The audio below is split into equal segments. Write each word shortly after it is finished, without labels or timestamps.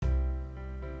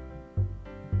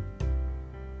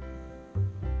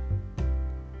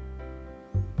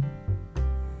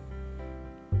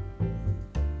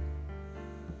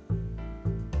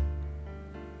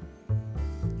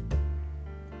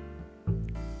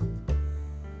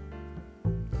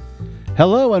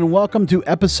Hello and welcome to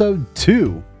episode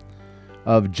 2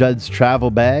 of Judd's Travel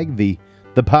Bag, the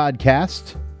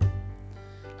podcast.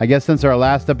 I guess since our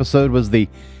last episode was the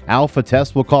alpha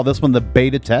test, we'll call this one the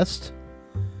beta test.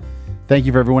 Thank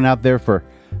you for everyone out there for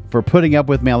putting up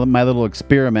with me on my little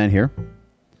experiment here.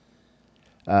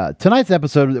 Tonight's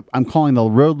episode I'm calling the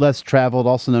road less traveled,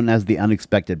 also known as the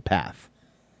unexpected path.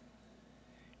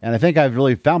 And I think I've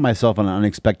really found myself on an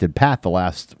unexpected path the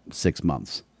last 6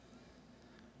 months.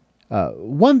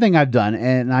 One thing I've done,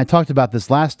 and I talked about this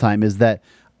last time, is that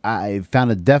I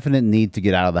found a definite need to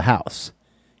get out of the house.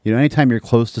 You know, anytime you're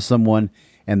close to someone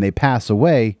and they pass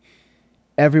away,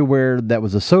 everywhere that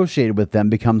was associated with them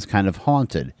becomes kind of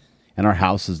haunted. And our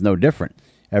house is no different.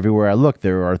 Everywhere I look,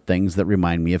 there are things that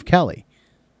remind me of Kelly.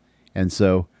 And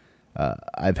so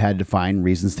I've had to find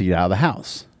reasons to get out of the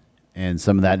house. And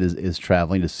some of that is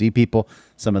traveling to see people.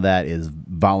 Some of that is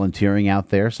volunteering out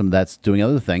there. Some of that's doing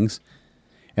other things.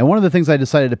 And one of the things I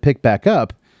decided to pick back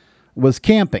up was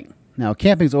camping. Now,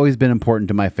 camping's always been important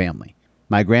to my family.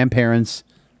 My grandparents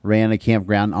ran a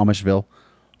campground, Amishville,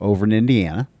 over in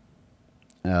Indiana,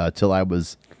 till I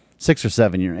was 6 or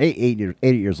 7 years, 8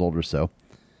 years old or so.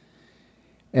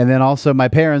 And then also my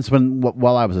parents,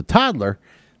 while I was a toddler,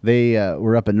 they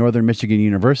were up at Northern Michigan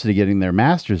University getting their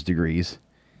master's degrees.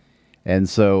 And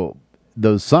so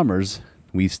those summers,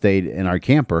 we stayed in our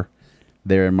camper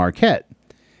there in Marquette.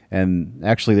 And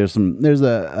actually, there's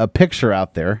a picture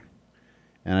out there,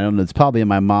 and I don't know, it's probably in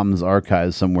my mom's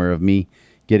archives somewhere of me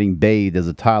getting bathed as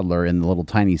a toddler in the little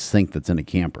tiny sink that's in a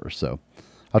camper. So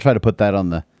I'll try to put that on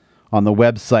the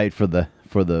website for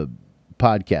the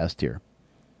podcast here.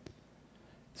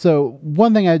 So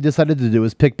one thing I decided to do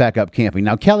was pick back up camping.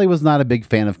 Now, Kelly was not a big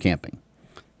fan of camping.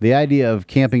 The idea of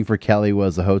camping for Kelly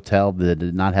was a hotel that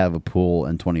did not have a pool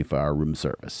and 24-hour room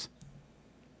service.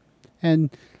 And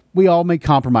we all make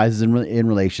compromises in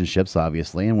relationships,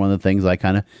 obviously, and one of the things I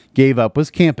kind of gave up was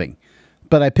camping.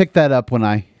 But I picked that up when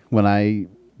I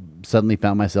suddenly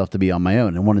found myself to be on my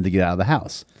own and wanted to get out of the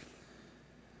house.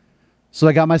 So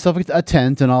I got myself a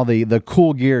tent and all the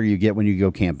cool gear you get when you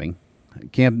go camping.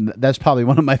 That's probably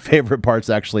one of my favorite parts,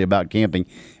 actually, about camping,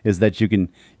 is that you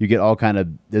get all kind of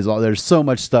there's so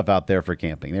much stuff out there for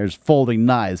camping. There's folding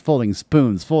knives, folding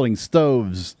spoons, folding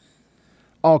stoves,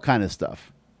 all kind of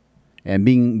stuff. And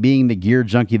being the gear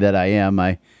junkie that I am,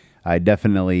 I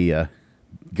definitely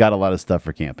got a lot of stuff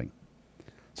for camping.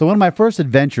 So one of my first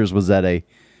adventures was at a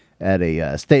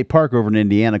state park over in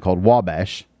Indiana called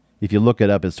Wabash. If you look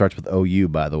it up, it starts with OU,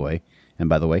 by the way. And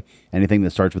by the way, anything that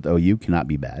starts with OU cannot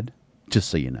be bad, just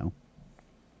so you know.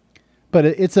 But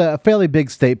it's a fairly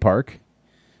big state park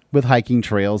with hiking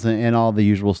trails and all the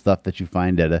usual stuff that you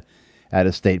find at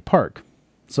a state park.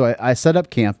 So I set up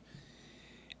camp.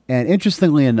 And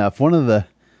interestingly enough, probably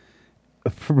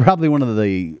one of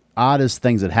the oddest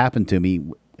things that happened to me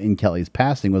in Kelly's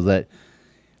passing was that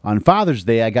on Father's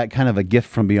Day, I got kind of a gift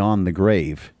from beyond the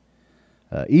grave.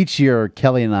 Each year,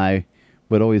 Kelly and I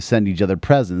would always send each other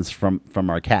presents from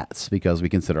our cats because we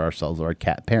consider ourselves our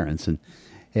cat parents.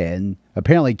 And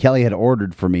apparently Kelly had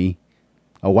ordered for me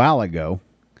a while ago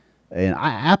an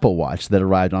Apple Watch that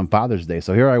arrived on Father's Day.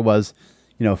 So here I was,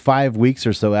 5 weeks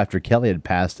or so after Kelly had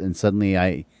passed, and suddenly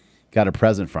I got a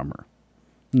present from her.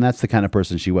 And that's the kind of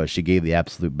person she was. She gave the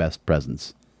absolute best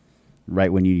presents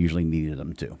right when you usually needed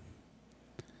them to.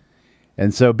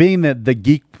 And so being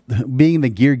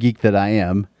the gear geek that I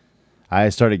am, I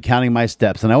started counting my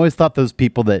steps. And I always thought those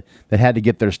people that had to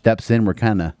get their steps in were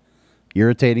kind of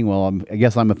irritating. Well, I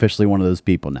guess I'm officially one of those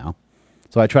people now.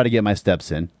 So I try to get my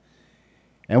steps in.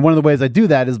 And one of the ways I do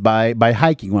that is by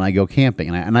hiking when I go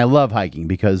camping. And I love hiking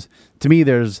because to me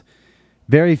there's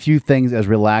very few things as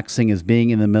relaxing as being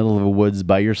in the middle of a woods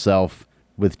by yourself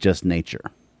with just nature.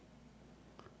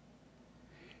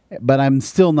 But I'm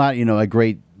still not, a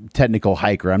great technical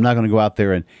hiker. I'm not going to go out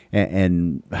there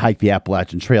and hike the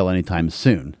Appalachian Trail anytime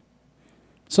soon.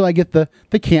 So I get the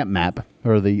camp map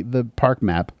or the park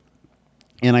map,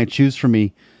 and I choose for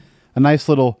me a nice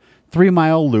little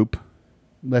 3-mile loop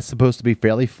that's supposed to be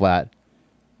fairly flat,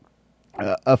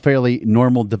 a fairly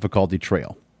normal difficulty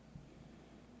trail.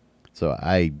 So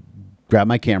I grab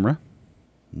my camera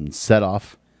and set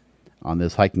off on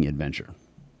this hiking adventure.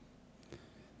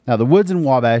 Now, the woods in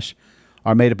Wabash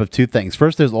are made up of two things.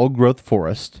 First, there's old-growth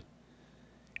forest.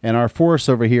 And our forests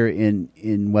over here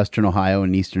in western Ohio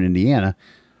and eastern Indiana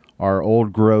are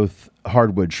old-growth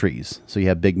hardwood trees. So you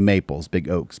have big maples, big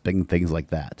oaks, big things like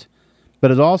that.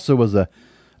 But it also was a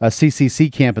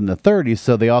CCC camp in the 30s,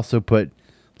 so they also put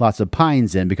lots of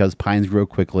pines in because pines grow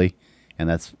quickly, and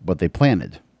that's what they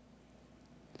planted.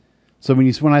 So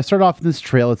when I start off this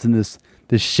trail, it's in this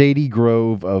shady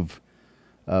grove of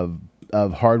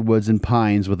of hardwoods and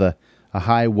pines with a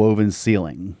high woven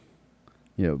ceiling.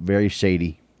 Very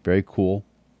shady, very cool.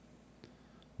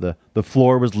 The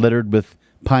floor was littered with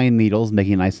pine needles,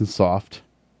 making it nice and soft.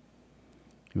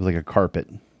 It was like a carpet.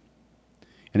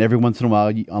 And every once in a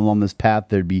while, along this path,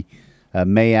 there'd be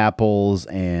May apples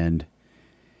and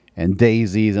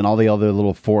daisies and all the other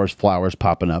little forest flowers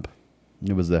popping up.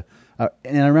 It was and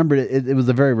I remember it was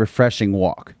a very refreshing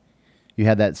walk. You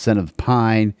had that scent of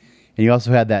pine, and you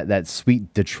also had that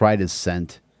sweet detritus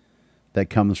scent that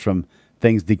comes from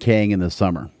things decaying in the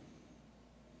summer.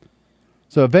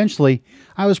 So eventually,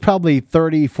 I was probably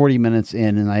 30, 40 minutes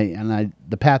in, and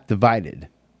the path divided.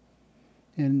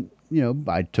 And,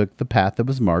 I took the path that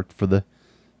was marked for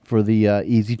the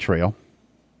easy trail,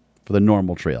 for the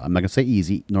normal trail. I'm not going to say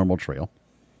easy, normal trail.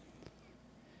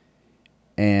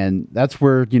 And that's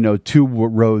where, two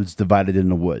roads divided in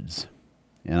the woods.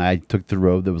 And I took the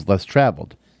road that was less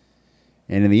traveled.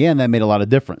 And in the end, that made a lot of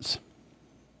difference.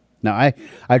 Now,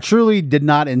 I truly did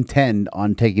not intend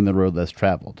on taking the road less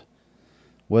traveled.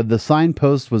 Whether the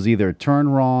signpost was either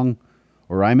turned wrong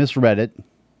or I misread it,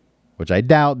 which I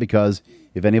doubt, because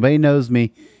if anybody knows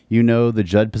me, the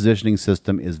Judd positioning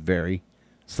system is very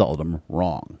seldom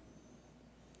wrong.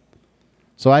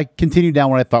 So I continued down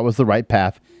what I thought was the right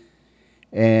path,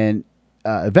 and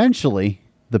eventually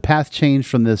the path changed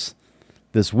from this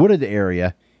wooded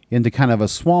area into kind of a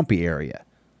swampy area,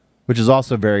 which is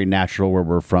also very natural where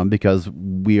we're from, because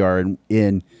we are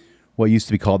in what used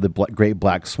to be called the Great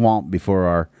Black Swamp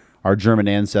before our German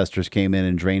ancestors came in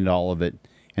and drained all of it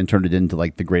and turned it into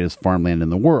like the greatest farmland in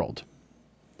the world.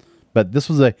 But this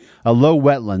was a low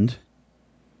wetland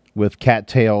with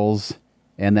cattails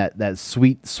and that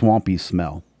sweet swampy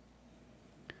smell.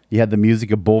 You had the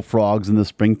music of bullfrogs and the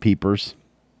spring peepers.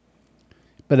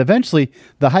 But eventually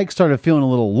the hike started feeling a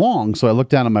little long, so I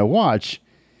looked down at my watch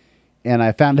and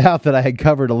I found out that I had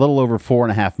covered a little over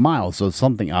 4.5 miles, so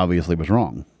something obviously was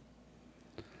wrong.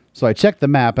 So I checked the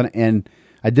map and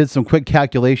I did some quick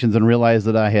calculations and realized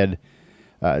that I had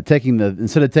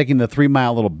instead of taking the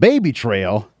 3-mile little baby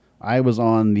trail, I was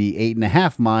on the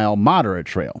 8.5-mile moderate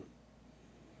trail.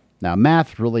 Now,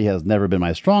 math really has never been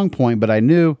my strong point, but I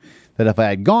knew that if I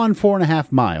had gone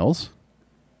 4.5 miles,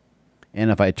 and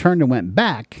if I turned and went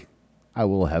back, I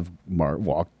will have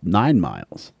walked 9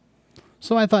 miles.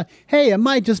 So I thought, hey, it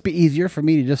might just be easier for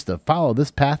me to follow this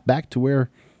path back to where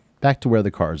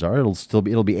the cars are.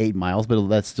 It'll be 8 miles, but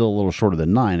that's still a little shorter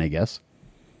than 9, I guess.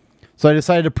 So I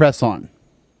decided to press on.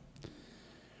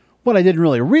 What I didn't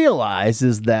really realize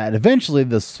is that eventually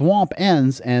the swamp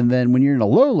ends, and then when you're in a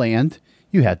lowland,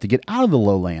 you have to get out of the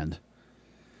lowland.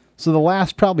 So the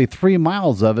last probably 3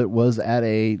 miles of it was at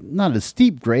not a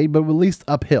steep grade, but at least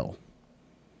uphill.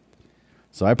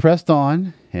 So I pressed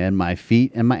on, and my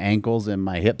feet and my ankles and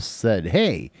my hips said,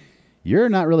 hey, you're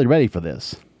not really ready for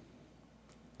this.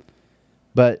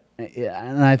 But,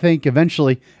 and I think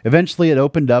eventually it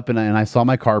opened up, and I saw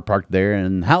my car parked there,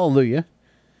 and hallelujah.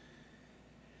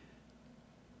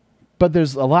 But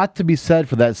there's a lot to be said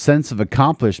for that sense of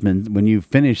accomplishment when you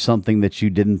finish something that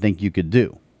you didn't think you could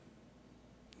do.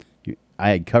 I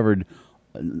had covered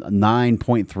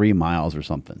 9.3 miles or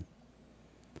something.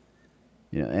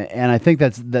 And I think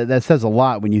that says a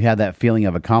lot when you have that feeling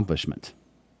of accomplishment.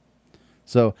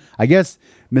 So I guess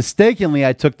mistakenly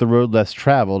I took the road less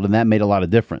traveled, and that made a lot of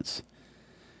difference.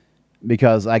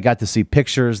 Because I got to take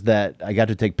pictures that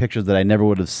I never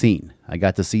would have seen. I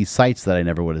got to see sights that I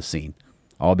never would have seen.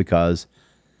 All because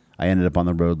I ended up on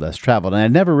the road less traveled. And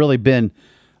I'd never really been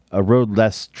a road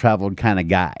less traveled kind of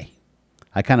guy.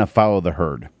 I kind of follow the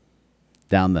herd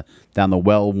down the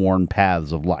well-worn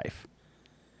paths of life.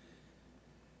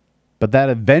 But that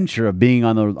adventure of being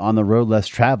on the road less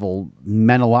traveled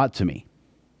meant a lot to me.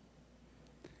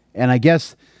 And I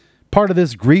guess part of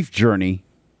this grief journey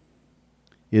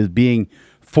is being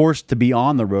forced to be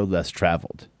on the road less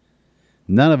traveled.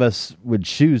 None of us would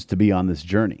choose to be on this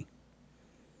journey.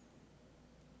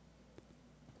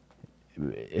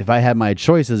 If I had my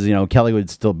choices, Kelly would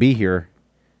still be here,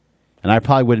 and I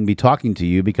probably wouldn't be talking to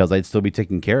you because I'd still be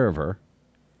taking care of her.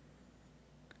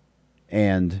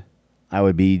 And I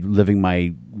would be living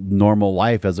my normal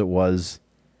life as it was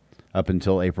up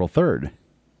until April 3rd.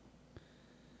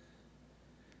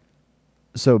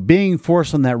 So being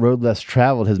forced on that road less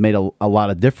traveled has made a lot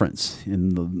of difference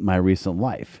in my recent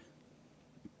life.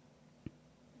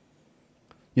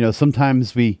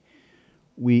 Sometimes we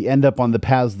end up on the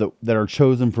paths that are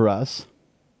chosen for us.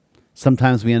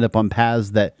 Sometimes we end up on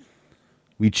paths that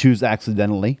we choose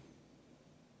accidentally.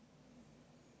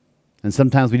 And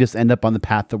sometimes we just end up on the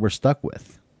path that we're stuck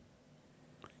with.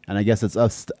 And I guess it's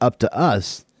up to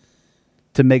us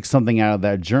to make something out of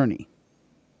that journey.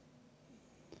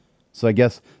 So I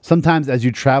guess sometimes as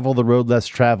you travel the road less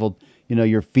traveled,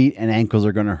 your feet and ankles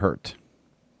are going to hurt.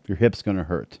 Your hips going to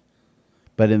hurt.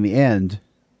 But in the end,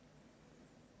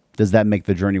 does that make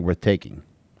the journey worth taking?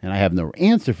 And I have no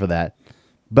answer for that,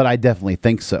 but I definitely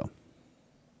think so.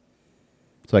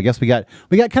 So I guess we got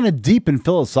kind of deep and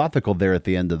philosophical there at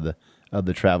the end of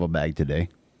the travel bag today.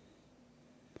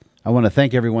 I want to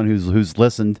thank everyone who's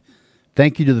listened.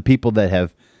 Thank you to the people that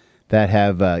have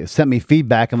sent me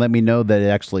feedback and let me know that it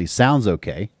actually sounds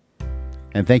okay.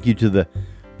 And thank you to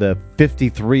the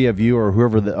 53 of you or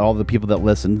whoever all the people that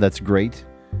listened. That's great.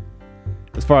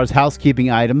 As far as housekeeping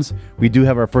items, we do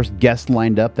have our first guest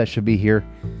lined up. That should be here.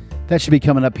 That should be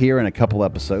coming up here in a couple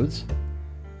episodes.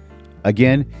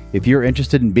 Again, if you're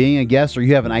interested in being a guest or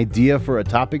you have an idea for a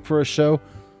topic for a show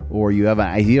or you have an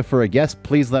idea for a guest,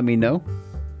 please let me know.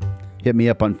 Hit me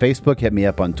up on Facebook. Hit me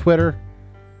up on Twitter.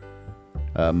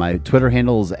 My Twitter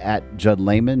handle is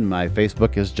 @JuddLehman. My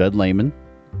Facebook is Judd Lehman.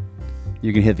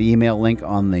 You can hit the email link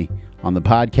on the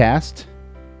podcast.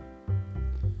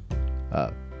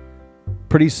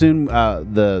 Pretty soon,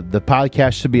 the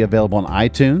podcast should be available on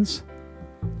iTunes.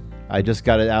 I just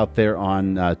got it out there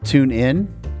on TuneIn.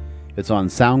 It's on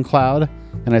SoundCloud,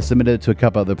 and I submitted it to a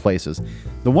couple other places.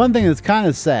 The one thing that's kind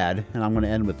of sad, and I'm going to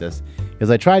end with this, is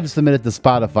I tried to submit it to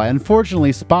Spotify.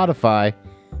 Unfortunately, Spotify,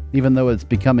 even though it's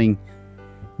becoming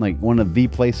like one of the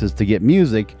places to get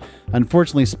music,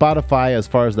 unfortunately, Spotify, as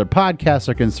far as their podcasts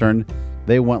are concerned,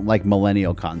 they want like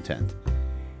millennial content.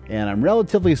 And I'm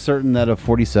relatively certain that a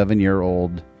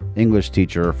 47-year-old English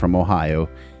teacher from Ohio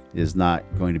is not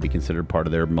going to be considered part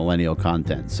of their millennial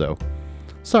content. So,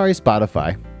 sorry,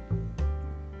 Spotify.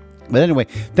 But anyway,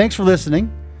 thanks for listening.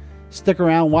 Stick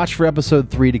around. Watch for episode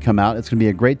 3 to come out. It's going to be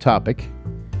a great topic.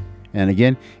 And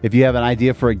again, if you have an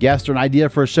idea for a guest or an idea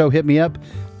for a show, hit me up.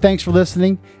 Thanks for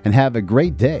listening, and have a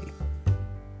great day.